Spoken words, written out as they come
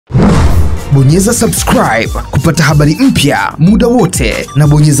Bonyeza subscribe kupata habari mpya muda wote, na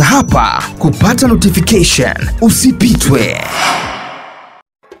bonyeza hapa kupata notification. Usipitwe.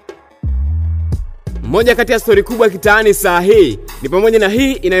 Moja kati ya story kubwa kitaani saa hii ni pamoja na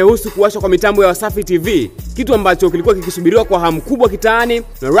hii inayohusu kuwashwa kwa mitambo ya Wasafi TV, kitu ambacho kilikuwa kikisubiriwa kwa hamu kubwa kitaani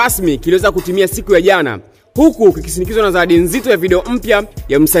na rasmi kiliweza kutimia siku ya jana, huku kikisindikizwa na zawadi nzito ya video mpya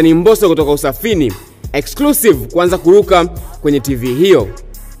ya msanii Mbosso kutoka Usafini, exclusive kuanza kuruka kwenye TV hiyo.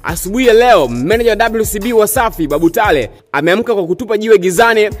 Asubuhi ya leo, manager wa WCB Wasafi Babu Tale ameamka kwa kutupa jiwe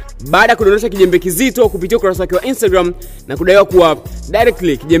gizani baada ya kudondosha kijembe kizito kupitia ukurasa wake wa Instagram na kudaiwa kuwa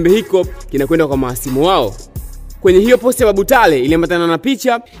directly kijembe hiko kinakwenda kwa Mahasimu Wao. Kwenye hiyo post ya Babu Tale iliambatana na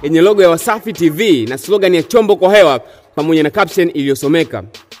picha yenye logo ya Wasafi TV na slogan ya chombo kwa hewa pamoja na caption iliyosomeka,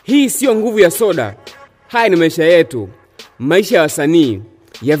 "Hii sio nguvu ya soda. Haya ni maisha yetu." Maisha ya wasanii,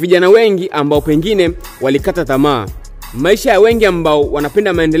 ya vijana wengi ambao pengine walikata tamaa. Maisha ya wengi ambao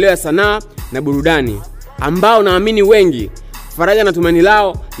wanapenda maendeleo ya sanaa na burudani, ambao naamini wengi faraja na tumaini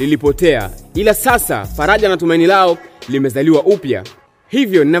lao lilipotea, ila sasa faraja na tumaini lao limezaliwa upya.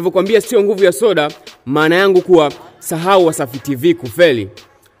 Hivyo ninavyokuambia sio nguvu ya soda, maana yangu kuwa sahau Wasafi TV Kufeli.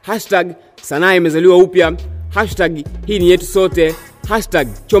 #sanaa imezaliwa upya, #hii ni yetu sote,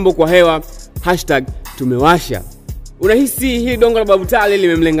 #chombo kwa hewa, #tumewasha. Unahisi hili dongo la Babu Tale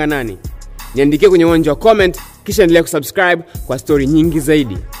limemlenga nani? Niandikie kwenye uwanja wa comment, kisha endelea kusubscribe kwa story nyingi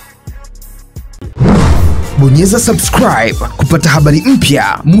zaidi. Bonyeza subscribe kupata habari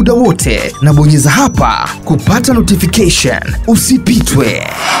mpya muda wote, na bonyeza hapa kupata notification. Usipitwe.